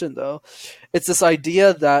question though, it's this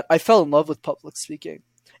idea that I fell in love with public speaking.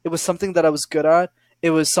 It was something that I was good at. It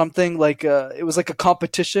was something like it was like a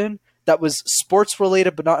competition that was sports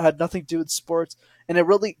related, but had nothing to do with sports. And it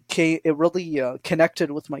really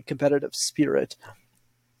connected with my competitive spirit.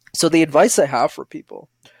 So the advice I have for people,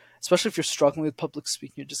 especially if you're struggling with public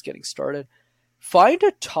speaking, you're just getting started, find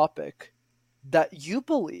a topic that you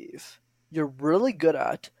believe you're really good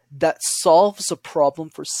at that solves a problem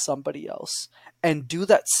for somebody else, and do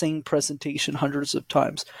that same presentation hundreds of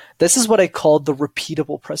times. This is what I call the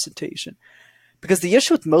repeatable presentation. Because the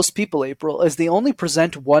issue with most people, April, is they only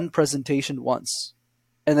present one presentation once,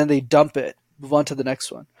 and then they dump it, move on to the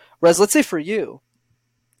next one. Whereas let's say for you,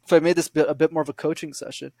 if I made this a bit more of a coaching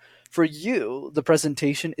session, for you, the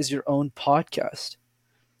presentation is your own podcast.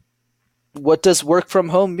 What does work from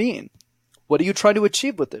home mean? What are you trying to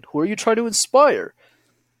achieve with it? Who are you trying to inspire?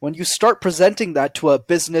 When you start presenting that to a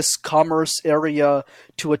business commerce area,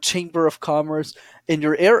 to a chamber of commerce in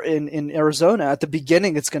Arizona, at the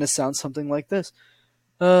beginning, it's going to sound something like this.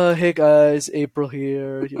 Hey guys, April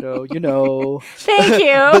here, you know. Thank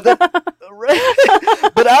you.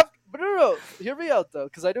 But no, hear me out though,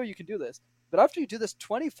 because I know you can do this. But after you do this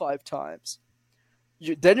 25 times,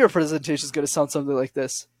 then your presentation is going to sound something like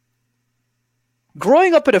this.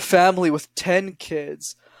 Growing up in a family with 10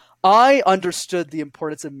 kids, I understood the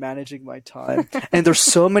importance of managing my time. And there's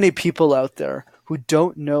so many people out there who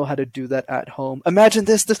don't know how to do that at home. Imagine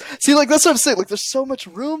this. See, like, that's what I'm saying. Like, there's so much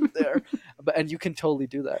room there. And you can totally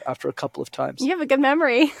do that after a couple of times. You have a good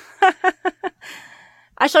memory.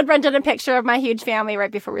 I showed Brendan a picture of my huge family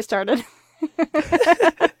right before we started.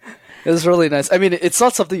 It was really nice. I mean, it's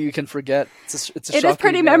not something you can forget. It is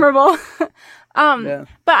pretty memorable. But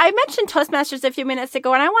I mentioned Toastmasters a few minutes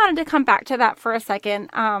ago, and I wanted to come back to that for a second.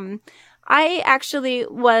 I actually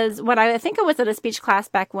was, I think I was at a speech class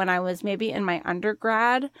back when I was maybe in my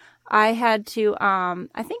undergrad. I had to,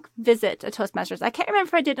 I think, visit a Toastmasters. I can't remember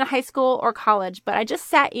if I did in high school or college, but I just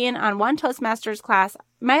sat in on one Toastmasters class.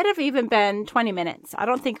 Might have even been 20 minutes. I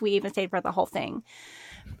don't think we even stayed for the whole thing.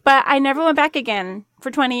 But I never went back again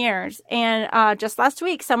for 20 years. And just last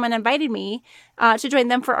week, someone invited me to join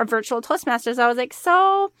them for a virtual Toastmasters. I was like,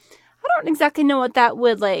 so I don't exactly know what that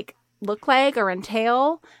would like look like or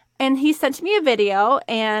entail. And he sent me a video,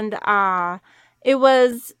 and it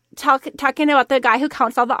was talking about the guy who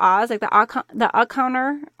counts all the ahs, like the ah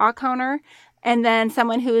counter, and then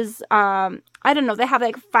someone who's I don't know, they have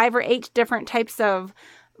like 5 or 8 different types of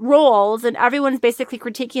roles, and everyone's basically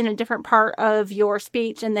critiquing a different part of your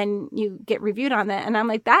speech, and then you get reviewed on that. And I'm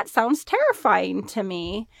like, that sounds terrifying to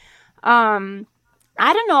me. I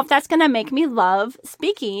don't know if that's gonna make me love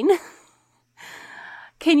speaking.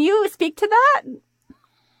 Can you speak to that?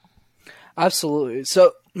 Absolutely.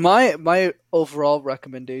 So my overall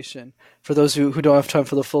recommendation for those who don't have time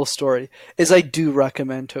for the full story is I do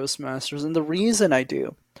recommend Toastmasters. And the reason I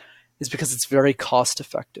do is because it's very cost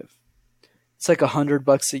effective. It's like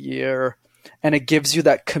 $100 a year, and it gives you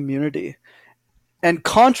that community. And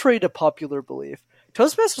contrary to popular belief,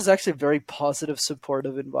 Toastmasters is actually a very positive,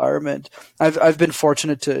 supportive environment. I've been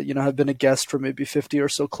fortunate to, have been a guest for maybe 50 or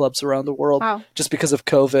so clubs around the world. Wow. Just because of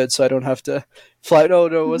COVID, so I don't have to fly. No,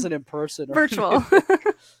 it wasn't in person. Virtual.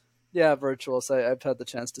 Yeah, virtual. So I've had the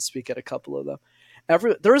chance to speak at a couple of them.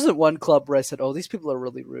 There isn't one club where I said, "Oh, these people are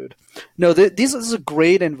really rude." No, this is a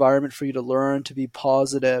great environment for you to learn, to be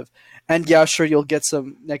positive, and yeah, sure, you'll get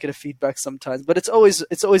some negative feedback sometimes, but it's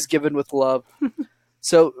always given with love.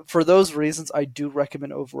 So for those reasons, I do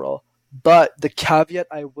recommend overall. But the caveat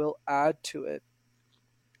I will add to it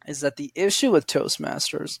is that the issue with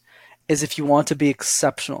Toastmasters is if you want to be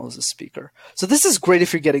exceptional as a speaker. So this is great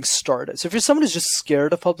if you're getting started. So if you're someone who's just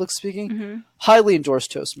scared of public speaking, highly endorse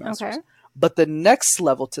Toastmasters. Okay. But the next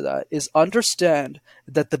level to that is understand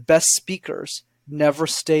that the best speakers never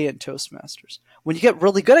stay in Toastmasters. When you get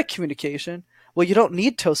really good at communication, well, you don't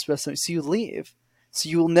need Toastmasters, so you leave. So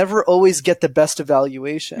you will never always get the best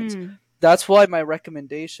evaluations. That's why my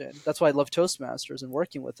recommendation, that's why I love Toastmasters and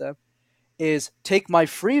working with them, is take my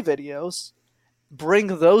free videos, bring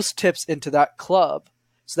those tips into that club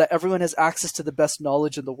so that everyone has access to the best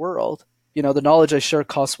knowledge in the world. The knowledge I share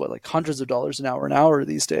costs like hundreds of dollars an hour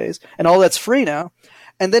these days, and all that's free now.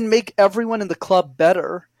 And then make everyone in the club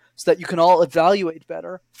better so that you can all evaluate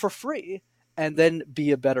better for free. And then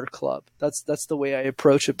be a better club. That's the way I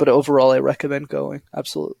approach it. But overall, I recommend going.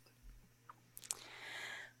 Absolutely.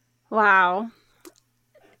 Wow.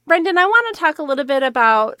 Brendan, I want to talk a little bit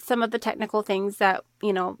about some of the technical things that,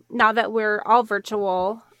 now that we're all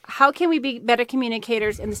virtual, how can we be better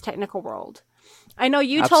communicators in this technical world? I know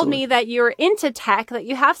you told me that you're into tech, that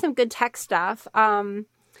you have some good tech stuff.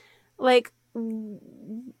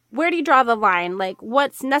 Where do you draw the line? Like,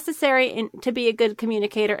 what's necessary to be a good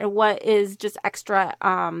communicator, and what is just extra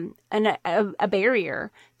a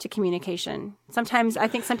barrier to communication? Sometimes I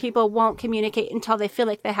think some people won't communicate until they feel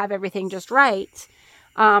like they have everything just right.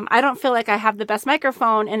 I don't feel like I have the best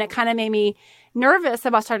microphone, and it kind of made me nervous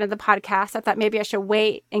about starting the podcast. I thought maybe I should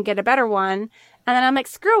wait and get a better one. And then I'm like,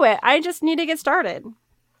 screw it. I just need to get started.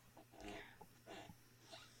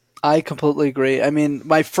 I completely agree. I mean,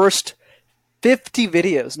 my first 25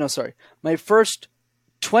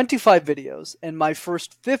 videos and my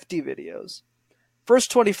first 50 videos.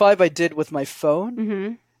 First 25 I did with my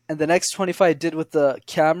phone, and the next 25 I did with the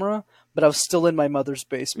camera, but I was still in my mother's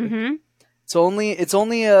basement. It's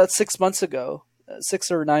only 6 months ago,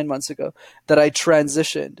 6 or 9 months ago, that I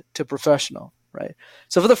transitioned to professional, right?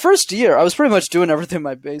 So for the first year, I was pretty much doing everything in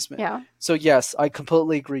my basement. Yeah. So yes, I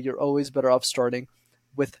completely agree. You're always better off starting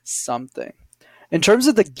with something. In terms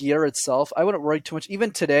of the gear itself, I wouldn't worry too much.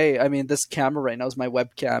 Even today, I mean, this camera right now is my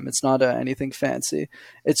webcam. It's not anything fancy.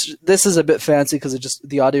 This is a bit fancy because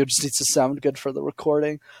the audio just needs to sound good for the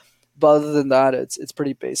recording. But other than that, it's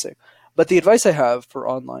pretty basic. But the advice I have for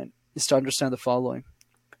online is to understand the following.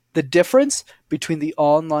 The difference between the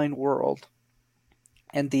online world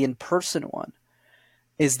and the in-person one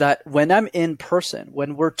is that when I'm in person,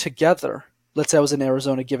 when we're together, let's say I was in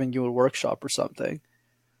Arizona giving you a workshop or something,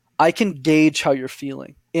 I can gauge how you're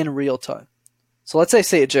feeling in real time. So let's say I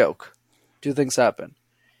say a joke. Two things happen.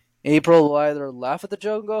 April will either laugh at the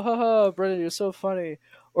joke and go, ha ha, Brendan, you're so funny.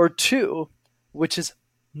 Or two, which is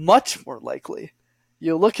much more likely,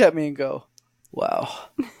 you'll look at me and go, wow,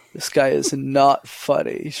 this guy is not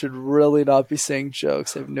funny. He should really not be saying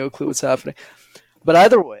jokes. I have no clue what's happening. But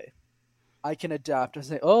either way, I can adapt and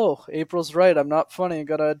say, oh, April's right. I'm not funny. I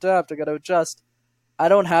got to adapt. I got to adjust. I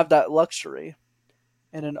don't have that luxury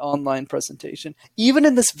in an online presentation. Even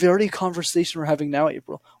in this very conversation we're having now,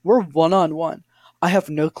 April, we're one-on-one. I have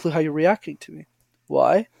no clue how you're reacting to me.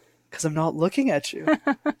 Why? Because I'm not looking at you.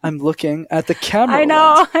 I'm looking at the camera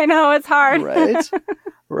lens. I know, it's hard. Right?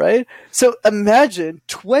 Right? So imagine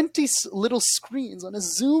 20 little screens on a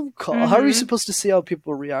Zoom call. How are you supposed to see how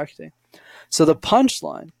people are reacting? So the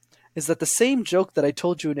punchline is that the same joke that I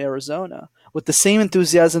told you in Arizona, with the same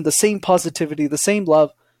enthusiasm, the same positivity, the same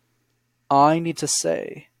love, I need to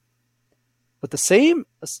say with the same,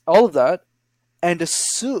 all of that, and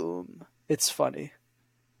assume it's funny.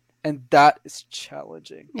 And that is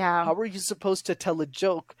challenging. Yeah. How are you supposed to tell a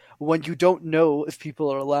joke when you don't know if people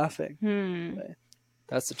are laughing? Right?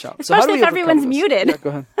 That's the challenge. Especially if everyone's muted. Yeah,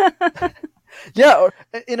 go ahead. Yeah, or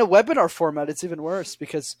in a webinar format, it's even worse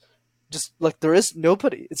because just like there is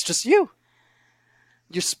nobody. It's just you.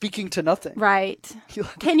 You're speaking to nothing. Right.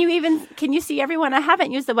 Can you see everyone? I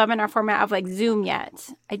haven't used the webinar format of like Zoom yet.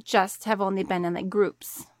 I just have only been in like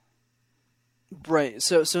groups. Right.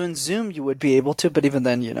 So in Zoom you would be able to, but even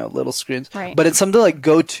then, little screens. Right. But it's something like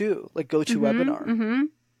GoToWebinar. Mm-hmm.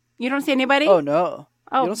 You don't see anybody? Oh no.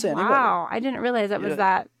 Oh, you don't see anybody. Wow. I didn't realize it was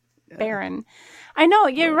that barren. I know,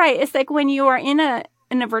 you're right. It's like when you are in a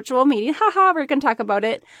virtual meeting, we're going to talk about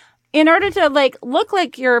it. In order to like look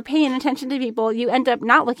like you're paying attention to people, you end up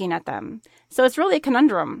not looking at them. So it's really a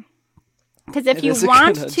conundrum. Because if you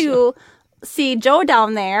want to see Joe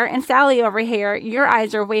down there and Sally over here, your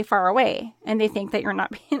eyes are way far away and they think that you're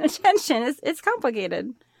not paying attention. It's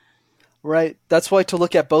complicated. Right. That's why to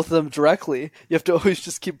look at both of them directly, you have to always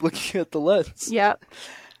just keep looking at the lens. Yep.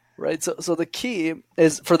 Right. So the key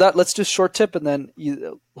is for that, let's do short tip and then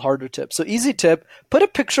harder tip. So easy tip, put a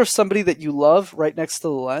picture of somebody that you love right next to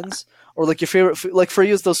the lens, or like your favorite, like for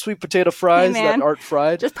you is those sweet potato fries that aren't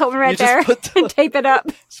fried. Just put them right there and tape it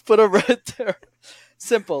up. Just put them right there.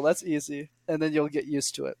 Simple. That's easy. And then you'll get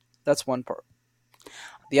used to it. That's one part.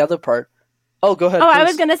 The other part. Oh, go ahead. Oh, please. I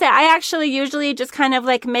was going to say, I actually usually just kind of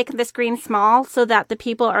like make the screen small so that the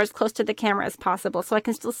people are as close to the camera as possible so I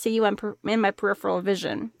can still see you in my peripheral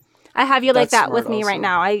vision. I have you like that with me right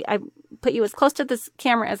now. I put you as close to this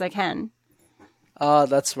camera as I can.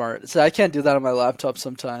 That's smart. So I can't do that on my laptop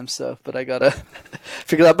sometimes, but I got to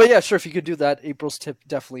figure that out. But yeah, sure, if you could do that, April's tip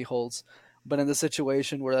definitely holds. But in the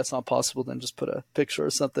situation where that's not possible, then just put a picture or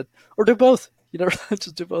something. Or do both.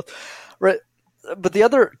 Just do both. Right. But the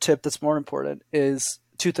other tip that's more important is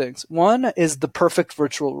two things. One is the perfect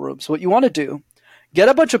virtual room. So what you want to do, get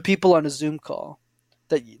a bunch of people on a Zoom call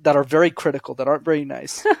that are very critical, that aren't very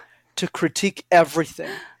nice, to critique everything.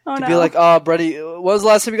 Be like, Brady, when was the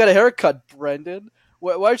last time you got a haircut, Brendan?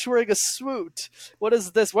 Why aren't you wearing a swoot? What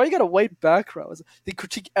is this? Why you got a white background? They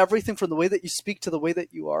critique everything from the way that you speak to the way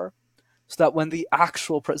that you are, so that when the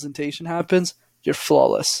actual presentation happens, you're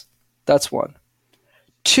flawless. That's one.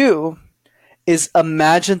 Two is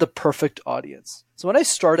imagine the perfect audience. So when I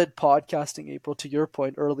started podcasting, April, to your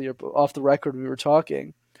point earlier, off the record we were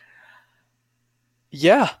talking,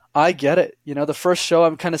 yeah, I get it. The first show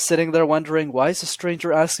I'm kind of sitting there wondering, why is a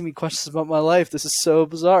stranger asking me questions about my life? This is so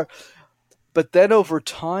bizarre. But then over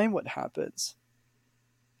time, what happens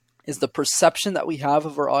is the perception that we have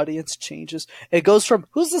of our audience changes. It goes from,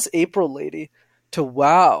 who's this April lady, to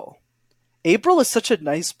wow, April is such a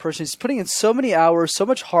nice person. She's putting in so many hours, so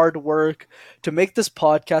much hard work to make this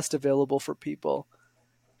podcast available for people.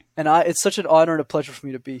 And it's such an honor and a pleasure for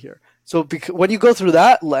me to be here. So when you go through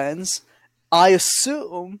that lens, I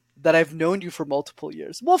assume that I've known you for multiple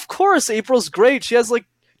years. Well, of course, April's great. She has like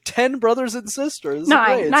 10 brothers and sisters.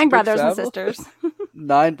 Nine brothers and sisters.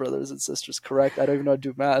 9 brothers and sisters, correct. I don't even know how to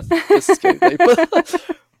do math. This is getting late.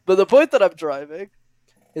 But the point that I'm driving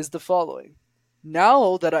is the following.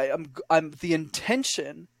 Now that I'm the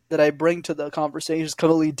intention that I bring to the conversation is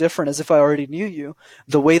completely different, as if I already knew you.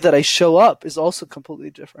 The way that I show up is also completely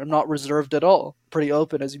different. I'm not reserved at all. Pretty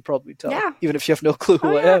open, as you probably tell. Yeah. Even if you have no clue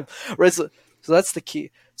who I am. Right? So that's the key.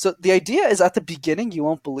 So the idea is at the beginning, you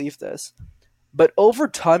won't believe this. But over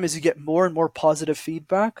time, as you get more and more positive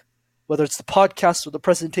feedback, whether it's the podcast or the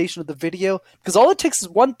presentation or the video, because all it takes is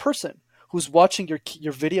one person who's watching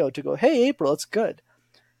your video to go, hey, April, it's good.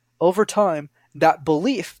 Over time, that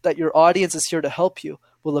belief that your audience is here to help you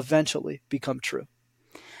will eventually become true.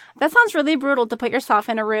 That sounds really brutal to put yourself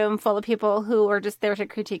in a room full of people who are just there to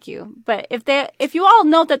critique you. But if you all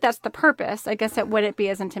know that that's the purpose, I guess it wouldn't be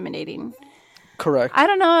as intimidating. Correct. I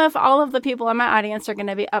don't know if all of the people in my audience are going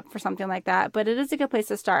to be up for something like that, but it is a good place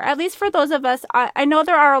to start. At least for those of us, I know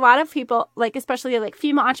there are a lot of people, like especially like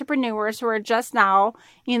female entrepreneurs who are just now,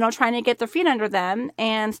 trying to get their feet under them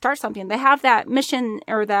and start something. They have that mission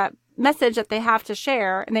or that message that they have to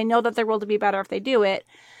share, and they know that their world will be better if they do it.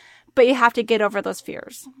 but you have to get over those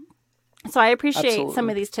fears. So I appreciate Absolutely. some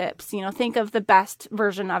of these tips. Think of the best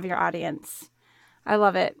version of your audience. I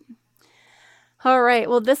love it. All right.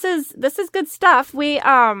 Well, this is good stuff. We're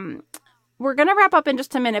going to wrap up in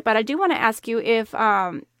just a minute, but I do want to ask you if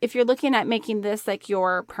you're looking at making this like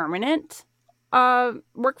your permanent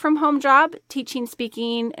work from home job, teaching,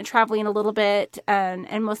 speaking, and traveling a little bit, and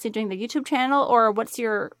mostly doing the YouTube channel, or what's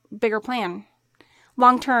your bigger plan?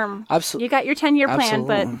 Long term. Absolutely. You got your 10-year plan,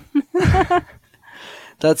 but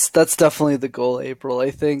that's definitely the goal, April. I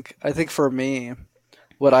think for me,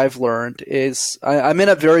 what I've learned is I'm in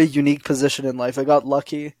a very unique position in life. I got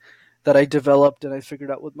lucky that I developed and I figured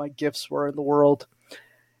out what my gifts were in the world.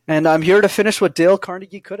 And I'm here to finish what Dale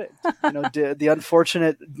Carnegie couldn't. The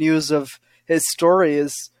unfortunate news of his story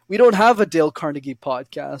is we don't have a Dale Carnegie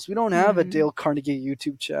podcast. We don't have a Dale Carnegie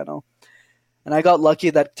YouTube channel. And I got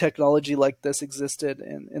lucky that technology like this existed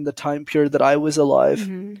in the time period that I was alive.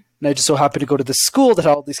 And I just so happened to go to the school that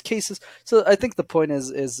had all these cases. So I think the point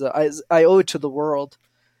is I owe it to the world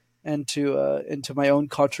and to my own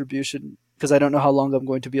contribution, because I don't know how long I'm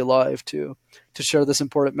going to be alive to share this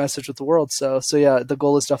important message with the world. So yeah, the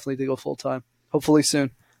goal is definitely to go full time, hopefully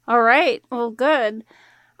soon. All right. Well, good.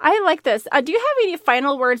 I like this. Do you have any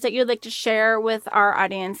final words that you'd like to share with our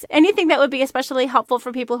audience? Anything that would be especially helpful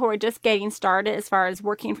for people who are just getting started as far as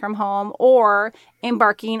working from home or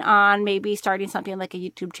embarking on maybe starting something like a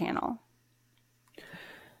YouTube channel?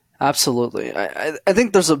 Absolutely. I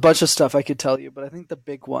think there's a bunch of stuff I could tell you, but I think the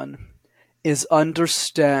big one is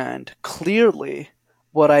understand clearly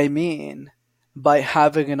what I mean by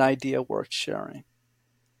having an idea worth sharing.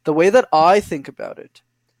 The way that I think about it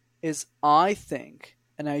is I think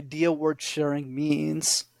an idea worth sharing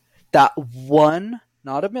means that one,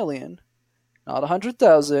 not a million, not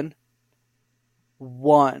 100,000,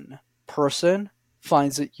 one person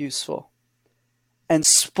finds it useful. And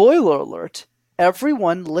spoiler alert,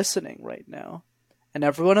 everyone listening right now and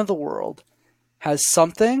everyone in the world has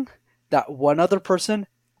something that one other person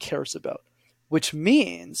cares about, which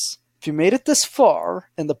means if you made it this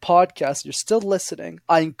far in the podcast, you're still listening,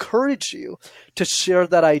 I encourage you to share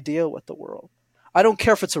that idea with the world. I don't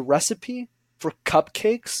care if it's a recipe for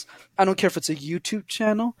cupcakes. I don't care if it's a YouTube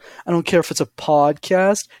channel. I don't care if it's a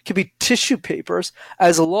podcast. It could be tissue papers.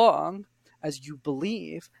 As long as you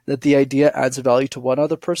believe that the idea adds value to one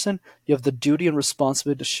other person, you have the duty and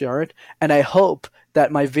responsibility to share it. And I hope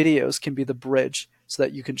that my videos can be the bridge so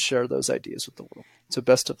that you can share those ideas with the world. So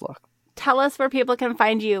best of luck. Tell us where people can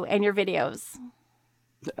find you and your videos.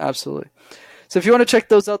 Absolutely. So if you want to check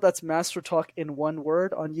those out, that's Master Talk in one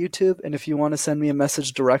word on YouTube. And if you want to send me a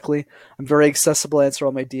message directly, I'm very accessible. I answer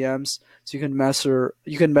all my DMs. So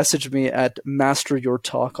you can message me at Master Your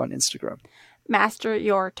Talk on Instagram. Master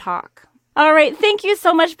Your Talk. All right. Thank you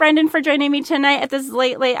so much, Brendan, for joining me tonight at this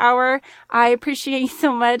late hour. I appreciate you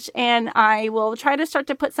so much. And I will try to start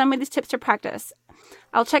to put some of these tips to practice.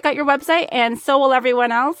 I'll check out your website, and so will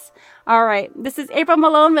everyone else. All right. This is April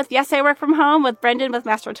Malone with Yes, I Work From Home with Brendan with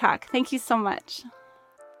Master Talk. Thank you so much.